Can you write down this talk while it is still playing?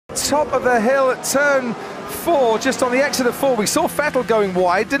Top of the hill at turn 4, just on the exit of 4. We saw Vettel going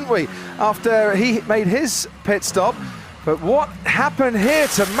wide, didn't we, after he made his pit stop. But what happened here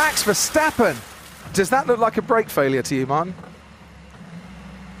to Max Verstappen? Does that look like a brake failure to you, Martin?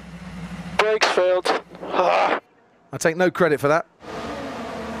 Brakes failed. I take no credit for that.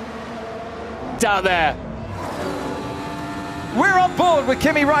 Down there. We're on board with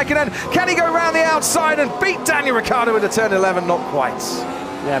Kimi Raikkonen. Can he go round the outside and beat Daniel Ricciardo into turn 11? Not quite.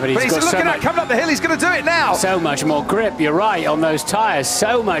 Yeah, but he's got looking at coming up the hill. He's going to do it now. So much more grip. You're right on those tyres.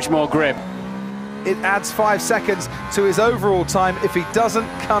 So much more grip. It adds 5 seconds to his overall time if he doesn't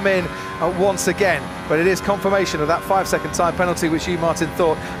come in once again. But it is confirmation of that 5-second time penalty, which you, Martin,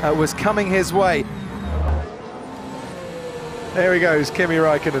 thought was coming his way. There he goes, Kimi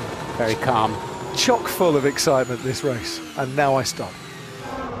Raikkonen. Very calm. Chock full of excitement, this race. And now I stop.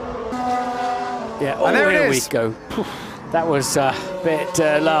 Yeah, and there here it we is. go. That was a bit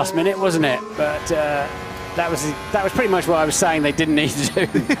last minute, wasn't it? But that was pretty much what I was saying they didn't need to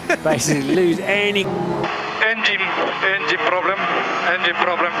do. Basically lose any Engine problem,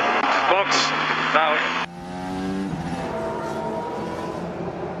 box now.